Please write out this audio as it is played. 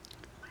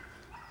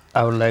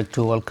I would like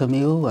to welcome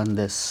you on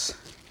this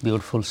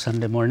beautiful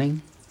Sunday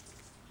morning.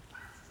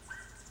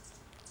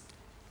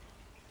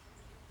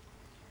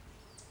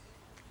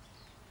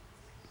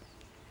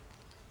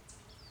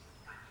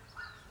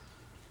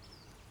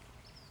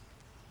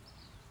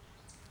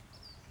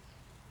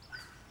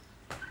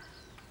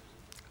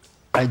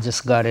 I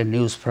just got a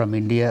news from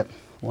India.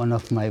 One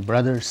of my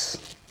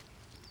brothers,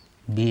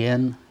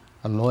 BN,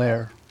 a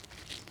lawyer,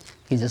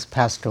 he just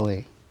passed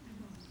away.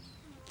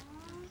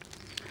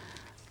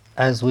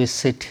 As we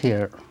sit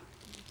here,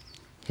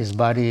 his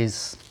body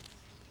is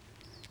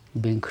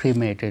being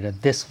cremated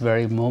at this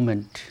very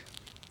moment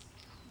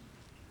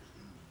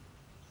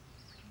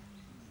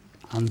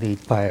on the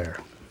pyre.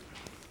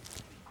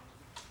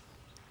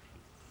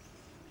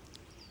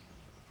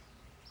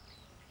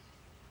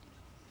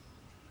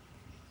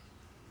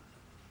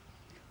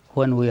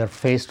 When we are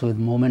faced with a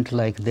moment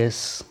like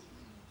this,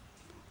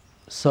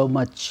 so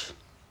much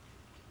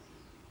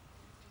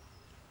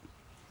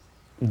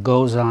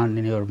goes on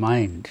in your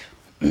mind.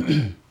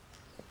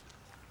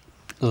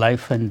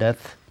 Life and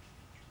death,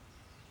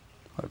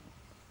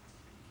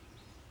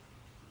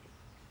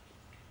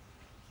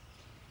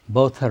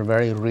 both are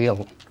very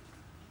real.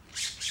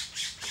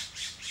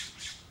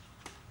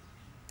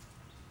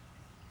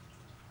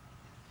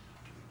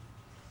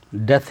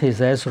 Death is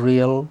as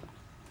real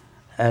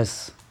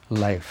as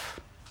life.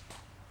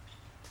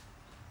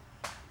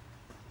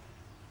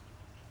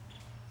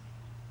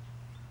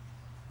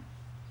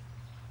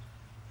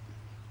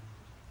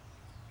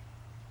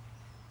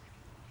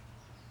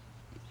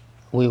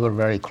 We were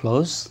very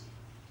close.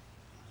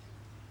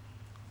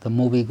 The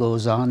movie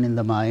goes on in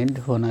the mind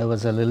when I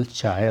was a little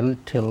child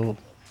till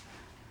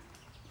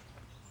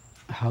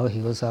how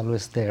he was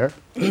always there.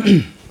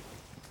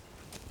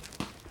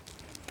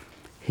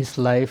 His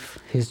life,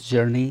 his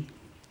journey.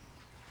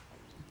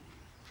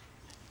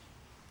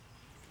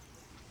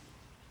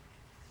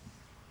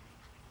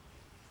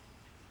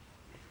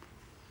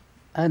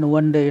 And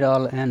one day it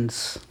all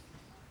ends.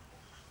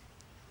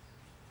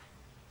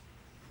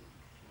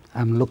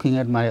 I'm looking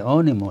at my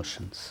own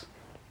emotions,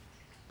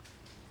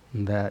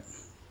 that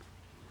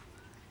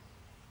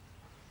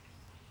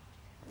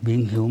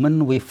being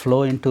human, we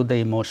flow into the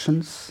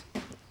emotions,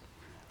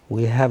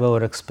 we have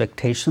our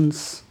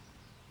expectations,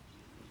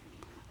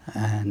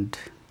 and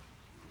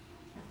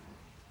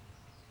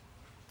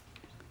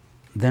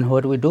then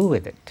what do we do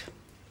with it?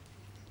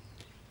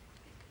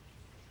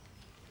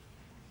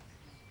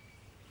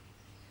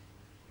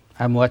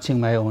 I'm watching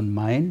my own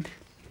mind,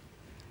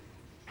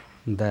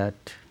 that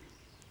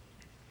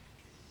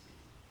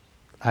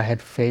I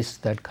had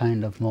faced that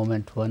kind of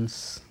moment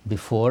once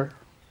before.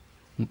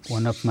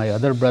 One of my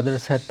other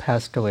brothers had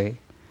passed away,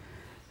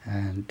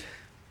 and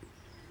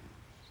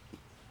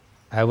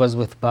I was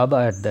with Baba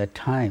at that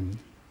time.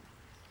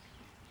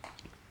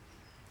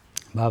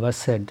 Baba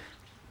said,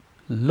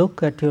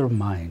 "Look at your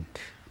mind."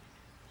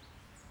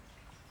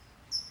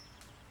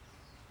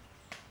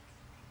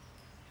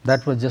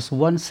 That was just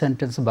one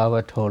sentence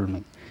Baba told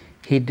me.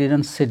 He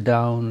didn't sit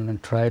down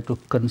and try to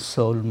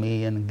console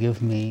me and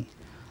give me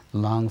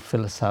long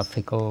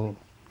philosophical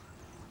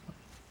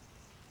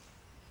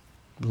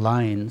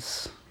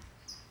lines.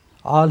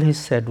 All he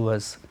said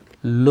was,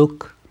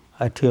 "Look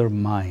at your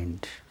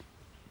mind."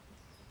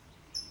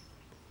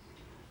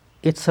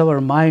 It's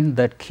our mind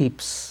that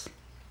keeps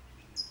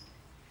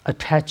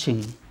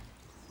attaching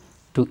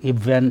to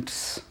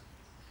events,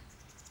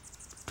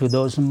 to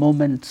those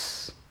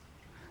moments,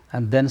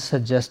 and then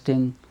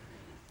suggesting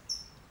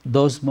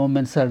those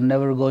moments are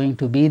never going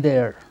to be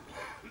there,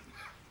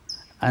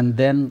 and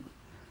then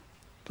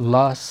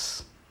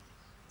loss.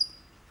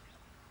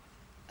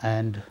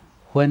 And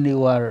when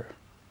you are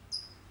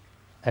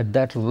at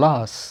that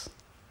loss,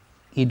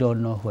 you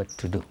don't know what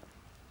to do.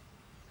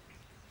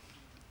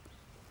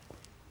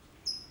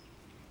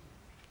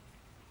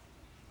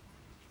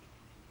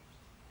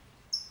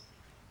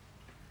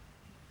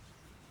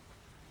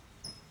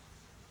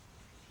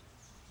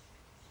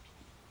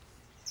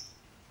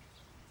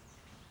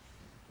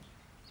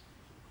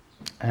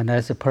 And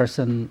as a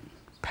person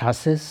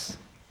passes,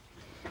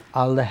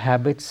 all the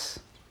habits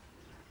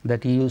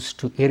that used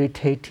to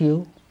irritate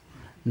you,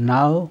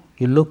 now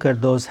you look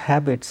at those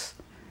habits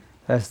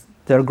as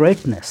their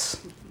greatness.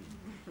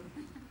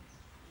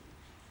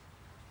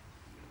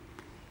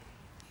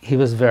 He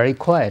was very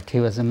quiet. He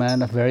was a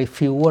man of very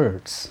few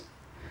words.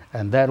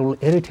 And that will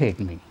irritate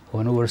me.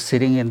 When we were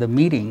sitting in the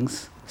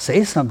meetings,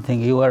 say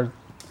something. You are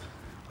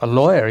a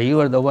lawyer. You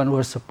are the one who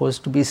is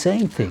supposed to be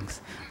saying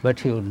things.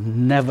 But he will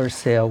never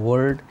say a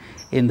word.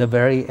 In the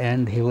very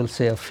end, he will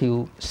say a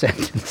few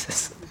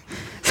sentences.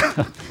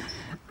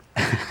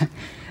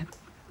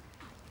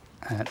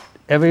 And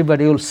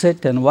everybody will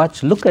sit and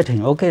watch, look at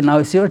him. Okay, now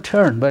it's your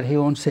turn. But he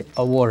won't say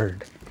a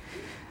word.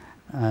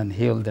 And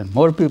then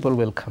more people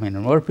will come in,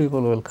 and more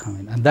people will come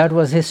in. And that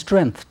was his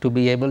strength, to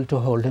be able to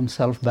hold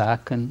himself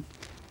back and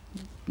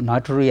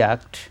not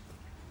react,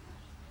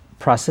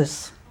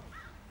 process,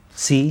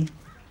 see.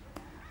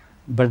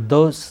 But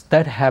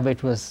that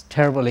habit was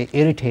terribly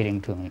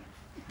irritating to me.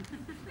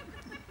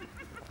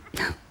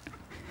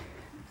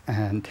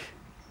 And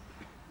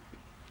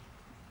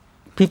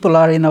people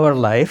are in our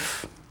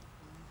life,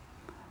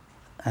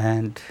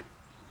 and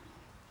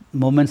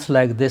moments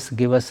like this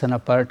give us an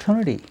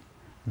opportunity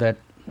that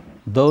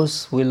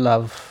those we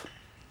love,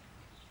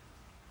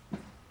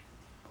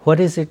 what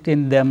is it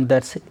in them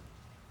that's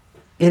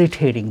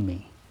irritating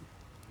me?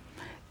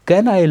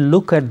 Can I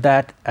look at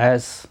that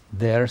as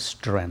their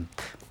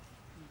strength,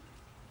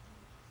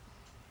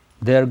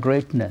 their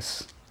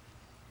greatness?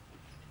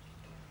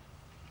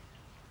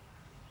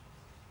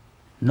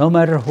 No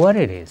matter what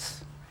it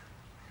is,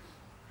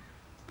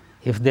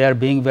 if they are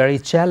being very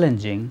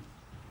challenging,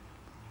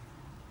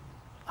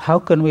 how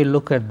can we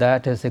look at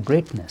that as a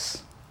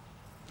greatness?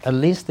 At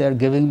least they are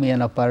giving me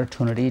an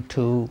opportunity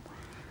to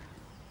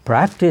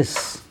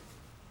practice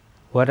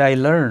what I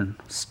learn,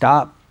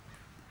 stop,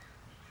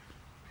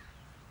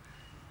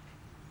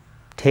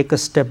 take a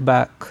step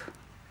back,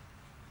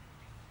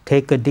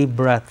 take a deep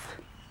breath,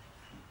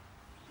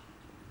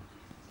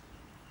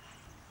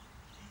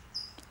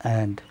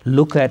 and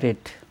look at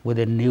it with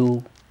a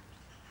new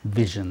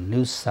vision,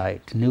 new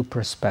sight, new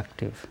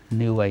perspective,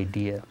 new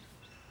idea.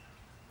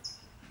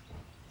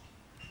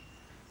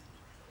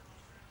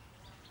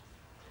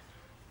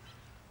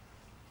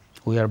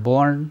 We are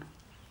born,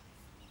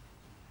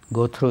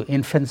 go through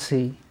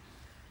infancy,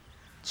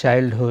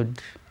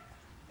 childhood,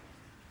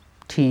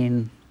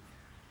 teen,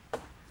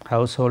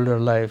 householder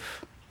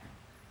life.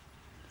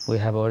 We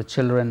have our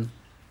children,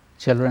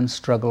 children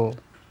struggle,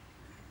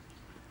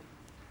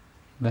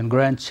 then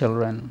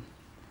grandchildren,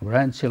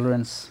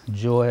 grandchildren's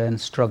joy and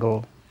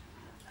struggle,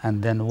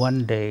 and then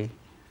one day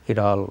it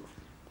all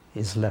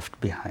is left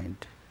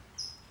behind.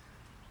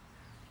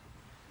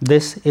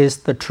 This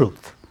is the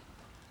truth.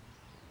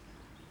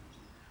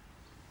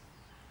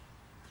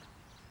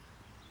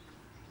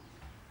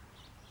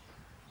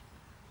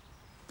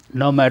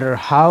 No matter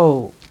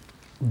how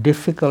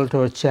difficult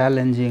or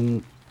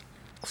challenging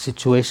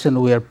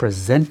situation we are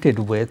presented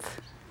with,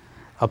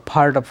 a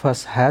part of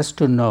us has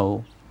to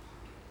know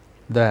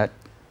that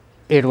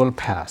it will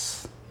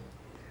pass.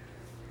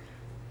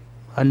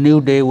 A new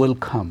day will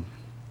come.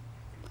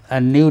 A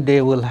new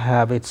day will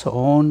have its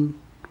own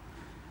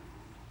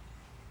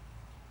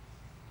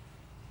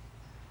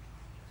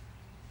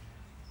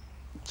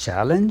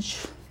challenge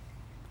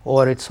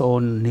or its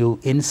own new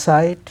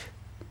insight,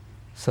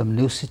 some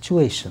new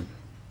situation.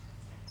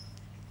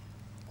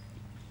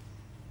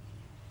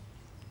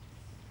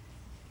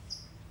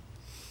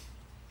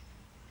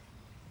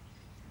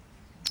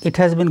 It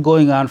has been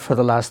going on for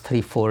the last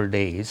 3-4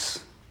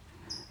 days,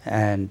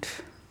 and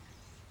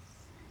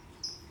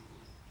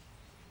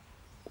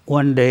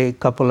one day,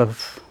 couple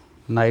of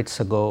nights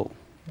ago,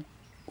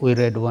 we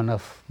read one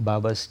of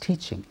Baba's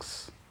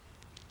teachings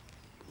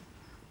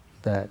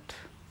that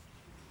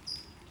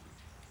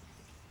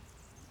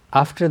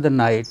after the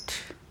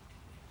night,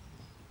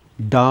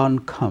 dawn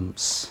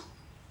comes.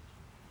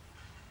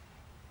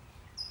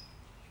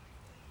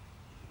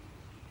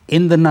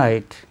 In the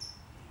night,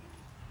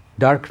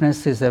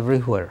 darkness is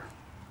everywhere.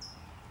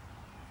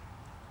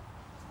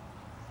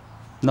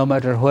 No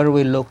matter where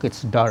we look,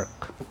 it's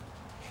dark.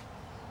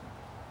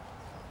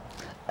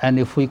 And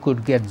if we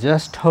could get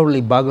just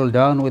totally boggled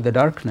down with the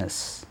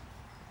darkness,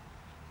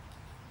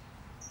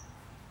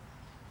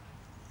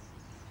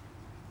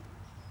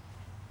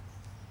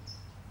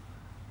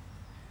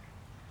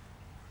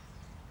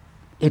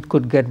 it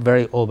could get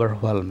very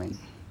overwhelming.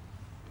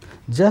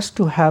 Just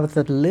to have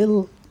that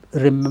little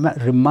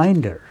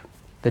reminder,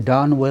 the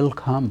dawn will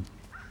come,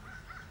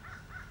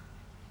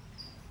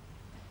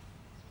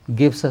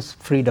 gives us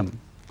freedom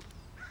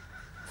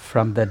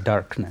from that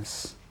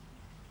darkness.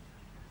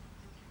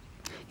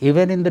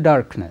 Even in the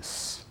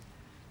darkness,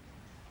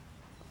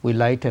 we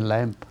light a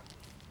lamp.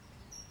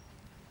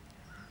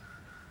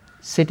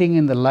 Sitting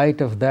in the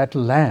light of that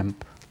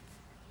lamp,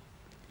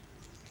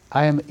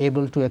 I am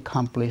able to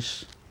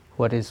accomplish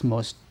what is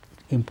most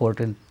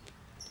important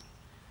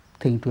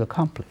thing to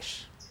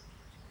accomplish.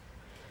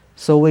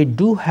 So we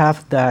do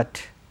have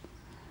that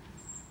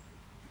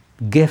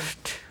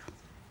gift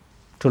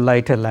to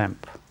light a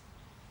lamp,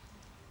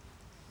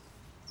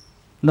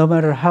 no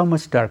matter how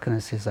much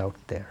darkness is out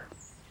there.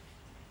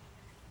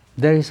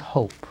 There is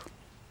hope.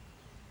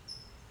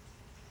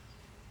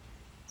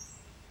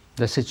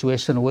 The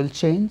situation will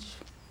change.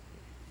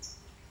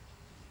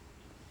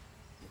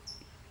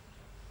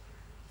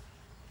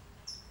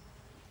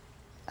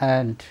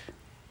 And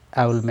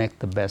I will make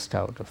the best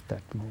out of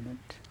that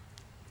moment.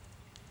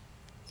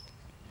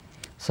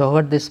 So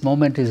what this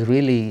moment is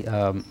really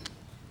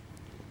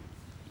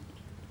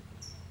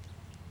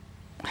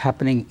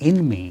happening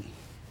in me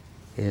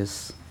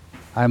is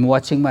I'm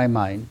watching my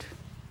mind.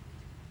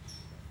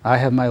 I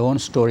have my own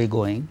story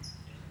going,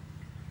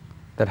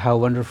 that how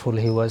wonderful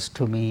he was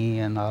to me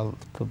and all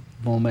the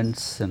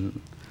moments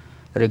and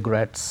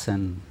regrets,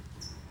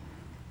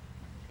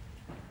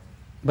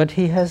 but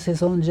he has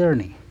his own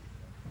journey.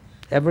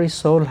 Every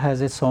soul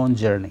has its own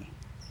journey.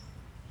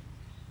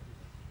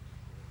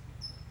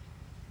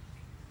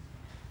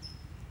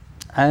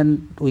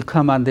 And we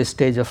come on this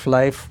stage of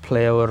life,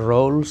 play our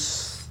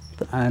roles,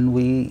 and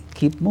we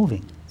keep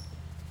moving.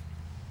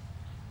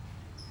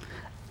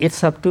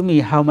 It's up to me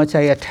how much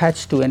I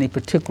attach to any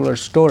particular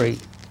story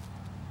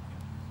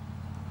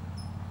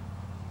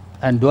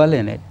and dwell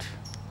in it.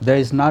 There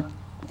is not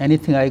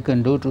anything I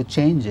can do to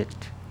change it.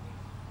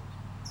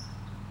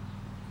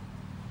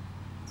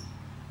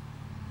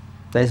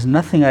 There is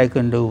nothing I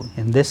can do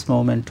in this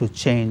moment to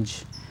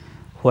change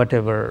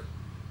whatever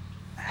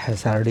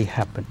has already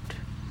happened.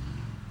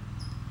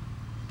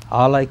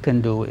 All I can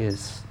do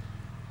is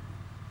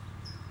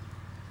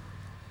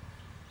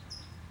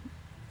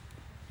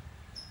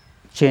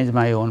change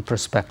my own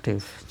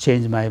perspective,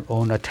 change my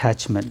own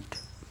attachment,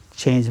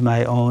 change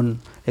my own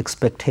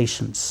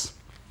expectations.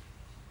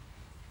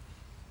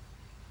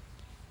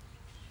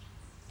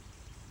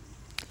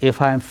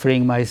 If I am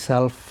freeing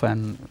myself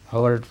and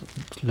our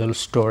little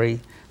story,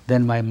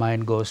 then my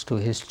mind goes to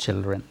his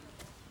children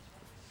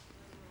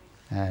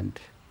and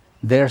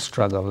their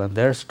struggle and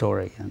their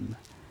story. And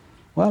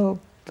well,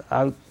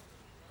 I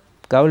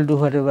will do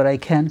whatever I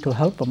can to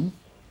help them.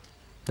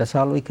 That's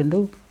all we can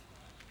do.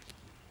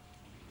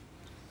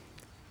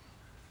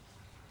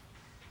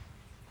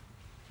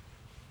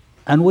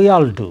 And we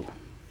all do.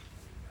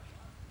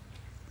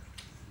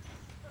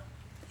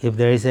 If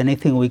there is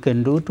anything we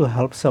can do to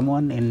help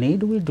someone in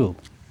need, we do,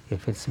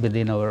 if it's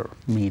within our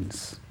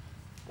means.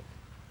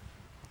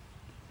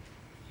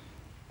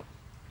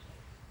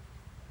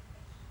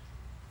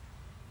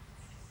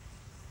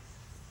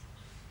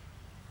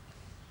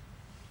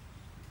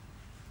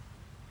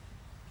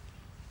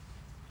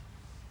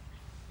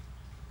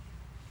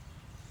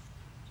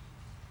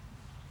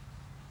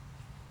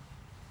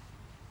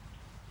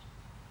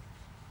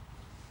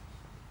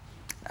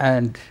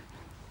 And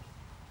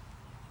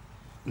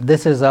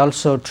this is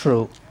also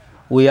true.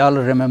 We all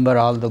remember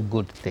all the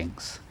good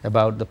things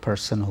about the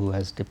person who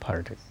has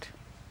departed.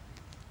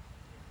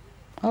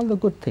 All the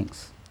good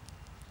things.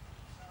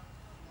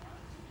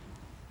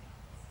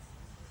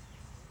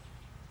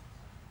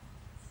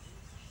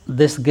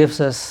 This gives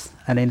us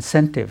an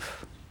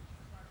incentive,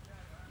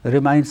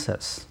 reminds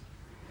us,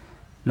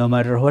 no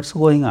matter what's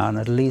going on,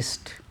 at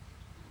least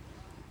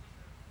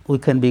we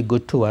can be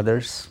good to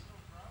others.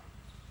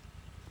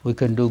 We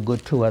can do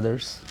good to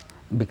others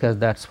because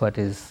that's what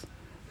is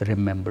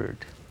remembered.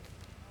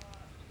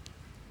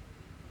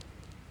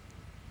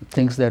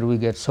 Things that we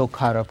get so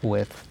caught up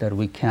with that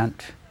we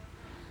can't,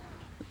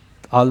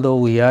 although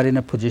we are in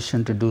a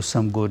position to do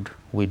some good,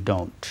 we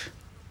don't.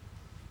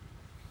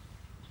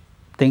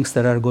 Things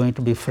that are going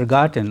to be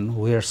forgotten,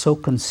 we are so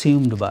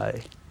consumed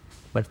by,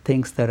 but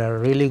things that are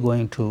really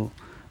going to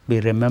be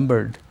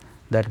remembered,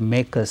 that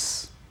make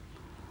us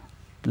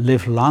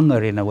live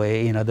longer in a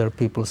way in other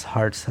people's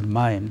hearts and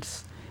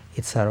minds,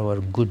 it's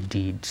our good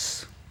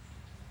deeds.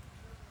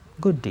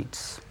 Good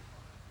deeds.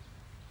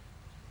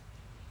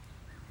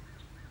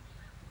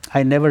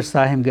 I never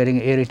saw him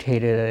getting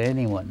irritated at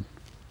anyone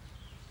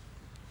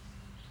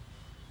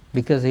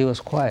because he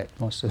was quiet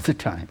most of the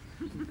time.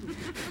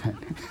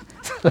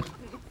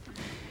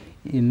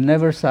 You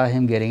never saw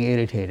him getting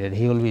irritated.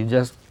 He will be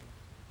just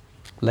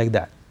like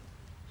that.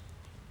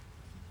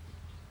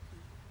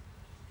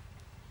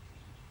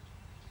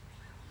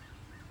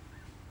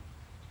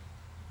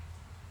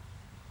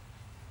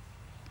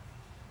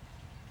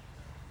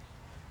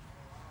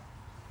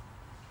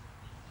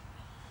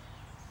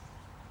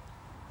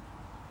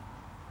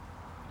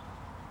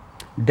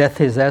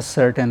 Death is as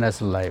certain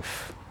as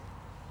life.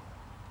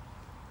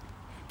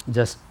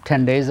 Just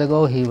 10 days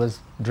ago, he was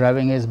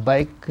driving his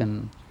bike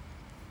and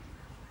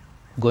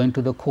going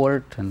to the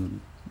court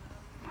and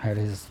had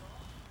his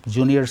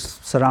juniors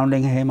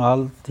surrounding him.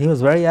 He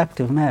was a very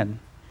active man.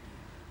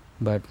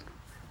 But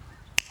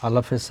all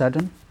of a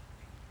sudden,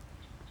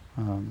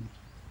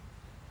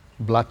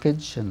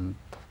 blockage and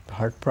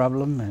heart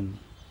problem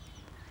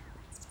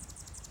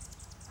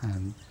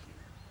and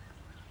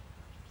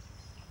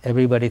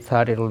everybody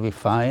thought it will be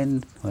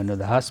fine. Went to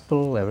the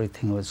hospital,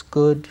 everything was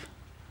good.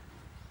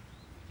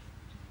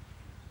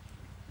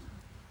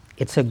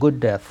 It's a good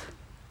death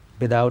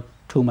without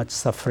too much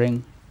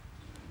suffering,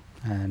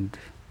 and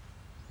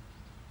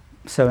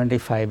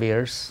 75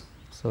 years.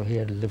 So he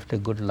had lived a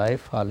good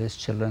life. All his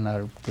children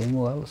are doing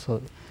well.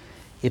 So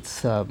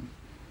it's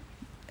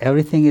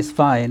everything is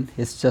fine.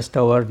 It's just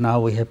now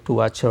we have to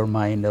watch our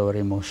mind, our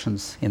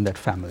emotions in that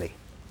family.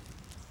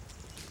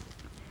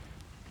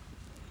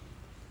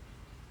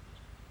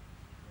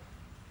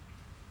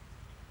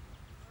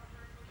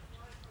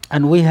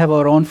 And we have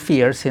our own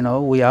fears,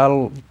 we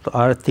all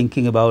are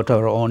thinking about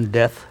our own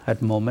death at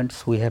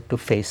moments. We have to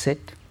face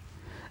it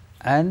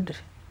and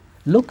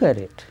look at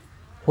it.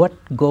 What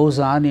goes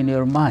on in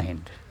your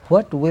mind?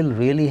 What will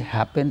really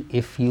happen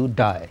if you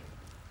die?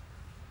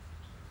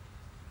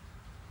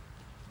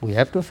 We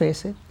have to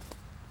face it.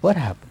 What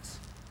happens?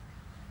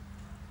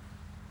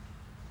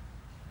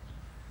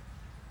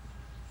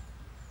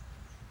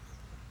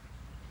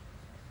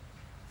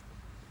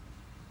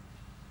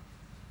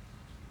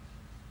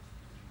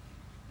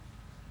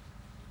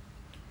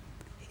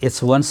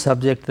 It's one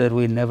subject that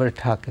we never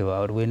talk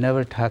about. We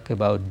never talk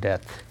about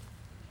death.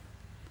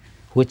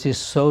 which is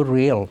so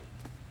real,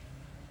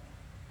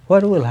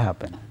 what will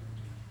happen?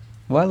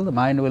 Well, the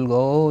mind will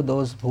go, oh,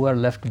 those who are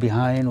left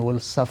behind will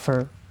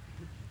suffer.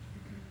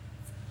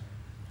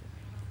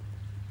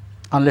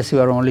 Unless you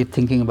are only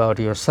thinking about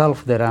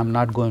yourself, that I'm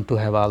not going to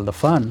have all the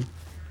fun.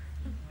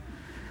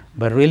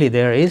 But really,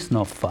 there is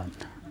no fun.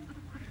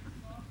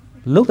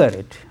 Look at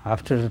it.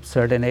 After a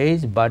certain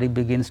age, body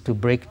begins to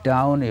break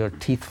down, your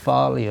teeth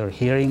fall, your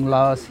hearing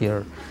loss,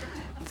 you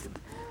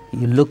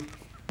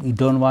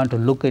don't want to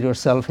look at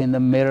yourself in the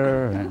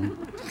mirror. And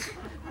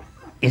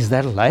is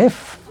that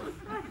life?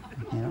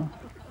 You know?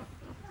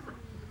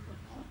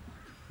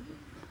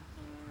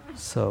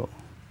 So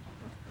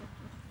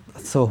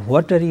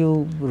what are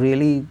you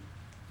really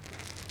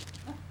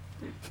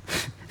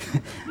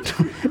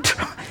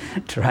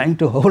trying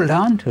to hold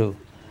on to?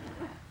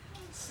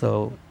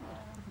 So,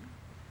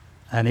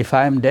 and if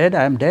I'm dead,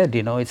 I'm dead.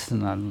 You know, it's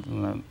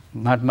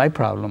not my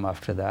problem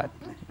after that.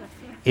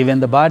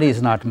 Even the body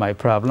is not my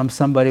problem.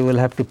 Somebody will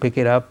have to pick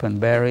it up and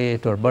bury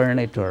it or burn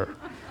it, or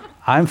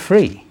I'm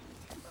free.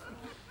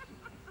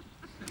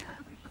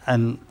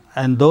 And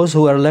those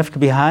who are left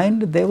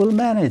behind, they will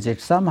manage it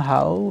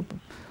somehow.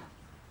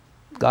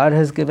 God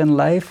has given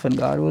life, and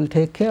God will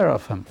take care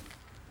of him.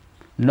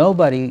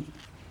 Nobody,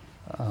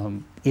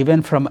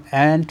 even from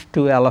ant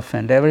to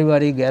elephant,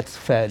 everybody gets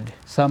fed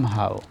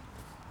somehow.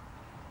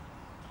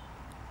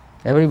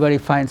 Everybody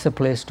finds a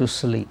place to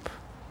sleep.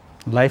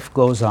 Life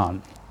goes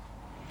on.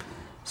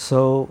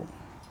 So,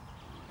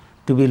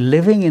 to be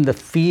living in the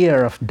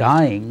fear of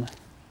dying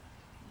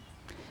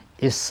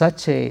is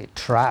such a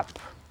trap.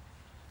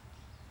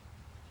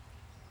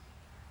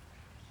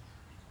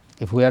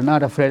 If we are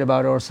not afraid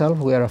about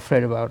ourselves, we are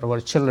afraid about our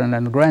children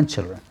and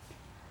grandchildren.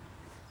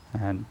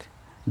 And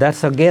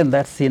that's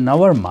in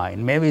our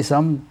mind. Maybe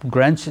some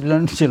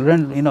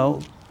children, you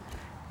know,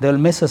 they'll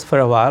miss us for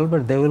a while,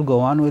 but they will go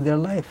on with their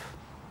life.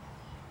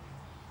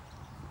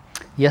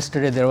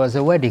 Yesterday there was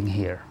a wedding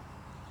here,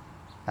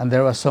 and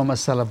there was so much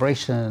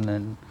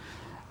celebration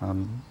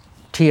and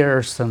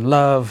tears and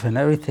love and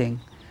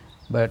everything.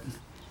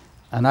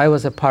 And I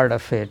was a part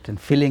of it and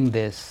feeling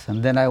this,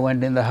 and then I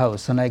went in the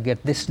house and I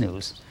get this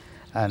news.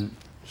 And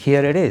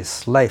here it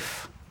is,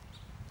 life.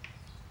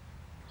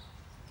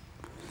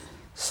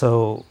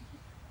 So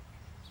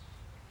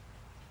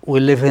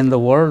we live in the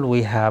world,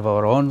 we have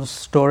our own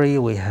story,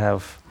 we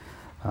have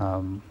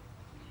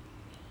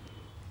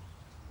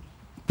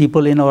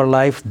people in our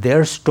life,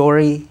 their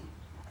story,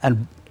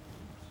 and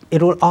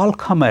it will all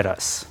come at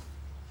us.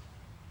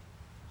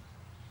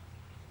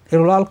 It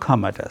will all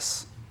come at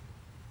us.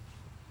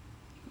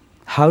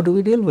 How do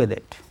we deal with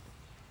it?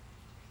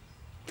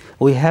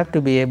 We have to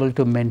be able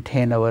to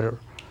maintain our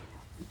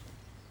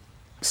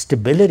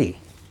stability.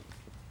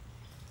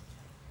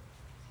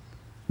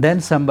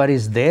 Then somebody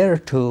is there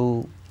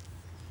to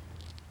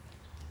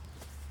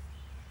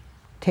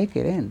take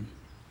it in.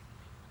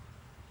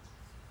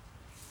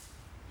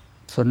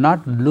 So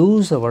not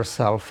lose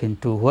ourselves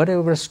into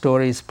whatever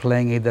story is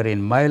playing either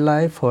in my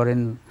life or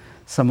in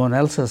someone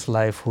else's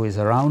life who is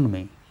around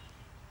me.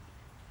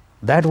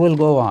 That will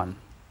go on.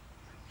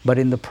 But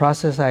in the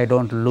process, I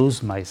don't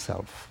lose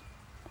myself.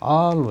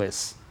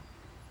 Always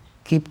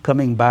keep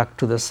coming back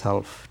to the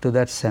self, to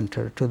that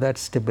center, to that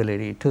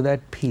stability, to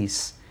that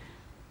peace.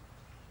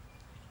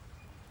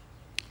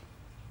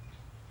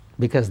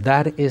 Because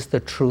that is the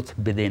truth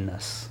within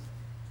us.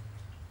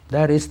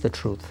 That is the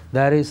truth.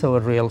 That is our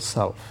real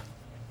self.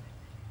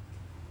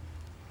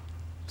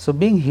 So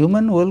being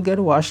human will get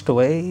washed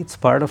away. It's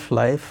part of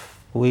life.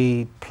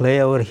 We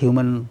play our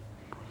humanness.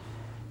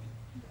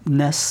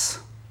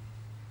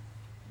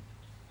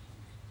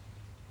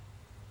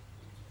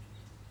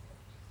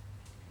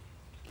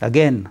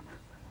 Again,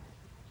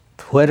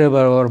 wherever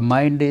our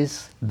mind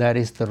is, that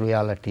is the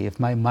reality. If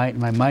my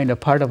mind, a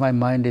part of my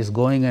mind is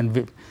going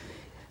and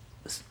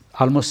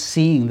almost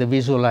seeing,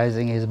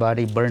 visualizing his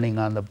body burning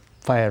on the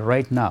fire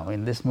right now,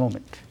 in this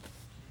moment.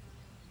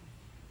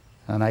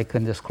 And I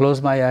can just close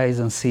my eyes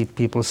and see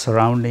people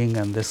surrounding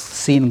and this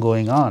scene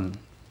going on.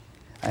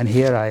 And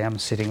here I am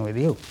sitting with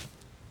you.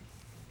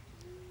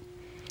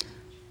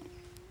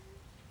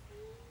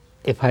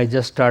 If I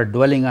just start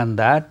dwelling on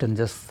that and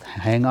just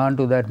hang on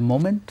to that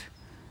moment,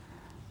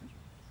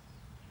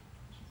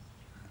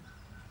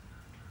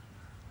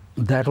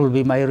 that will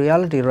be my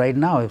reality right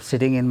now. If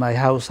sitting in my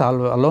house all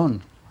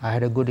alone, I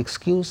had a good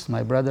excuse.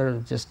 My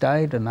brother just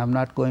died and I'm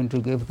not going to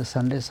give the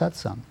Sunday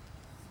satsang.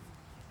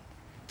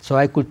 So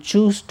I could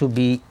choose to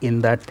be in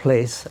that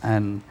place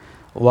and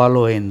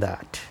wallow in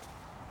that.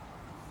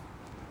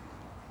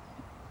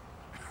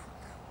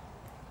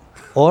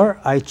 Or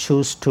I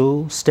choose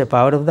to step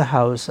out of the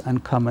house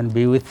and come and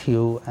be with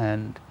you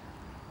and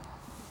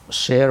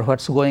share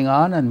what's going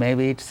on, and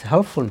maybe it's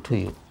helpful to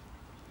you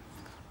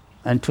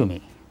and to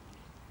me.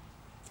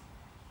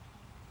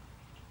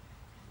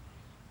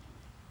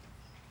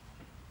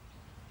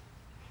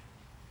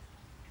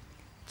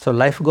 So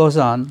life goes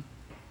on,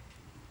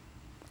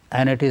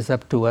 and it is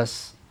up to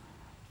us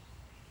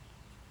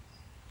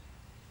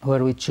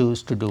what we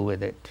choose to do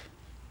with it.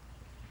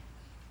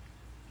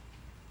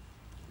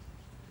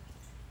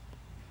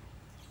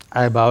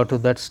 I bow to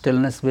that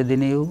stillness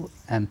within you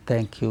and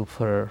thank you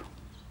for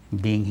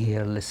being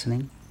here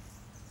listening.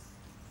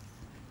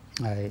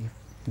 I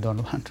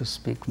don't want to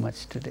speak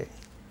much today.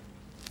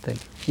 Thank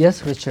you.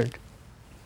 Yes, Richard.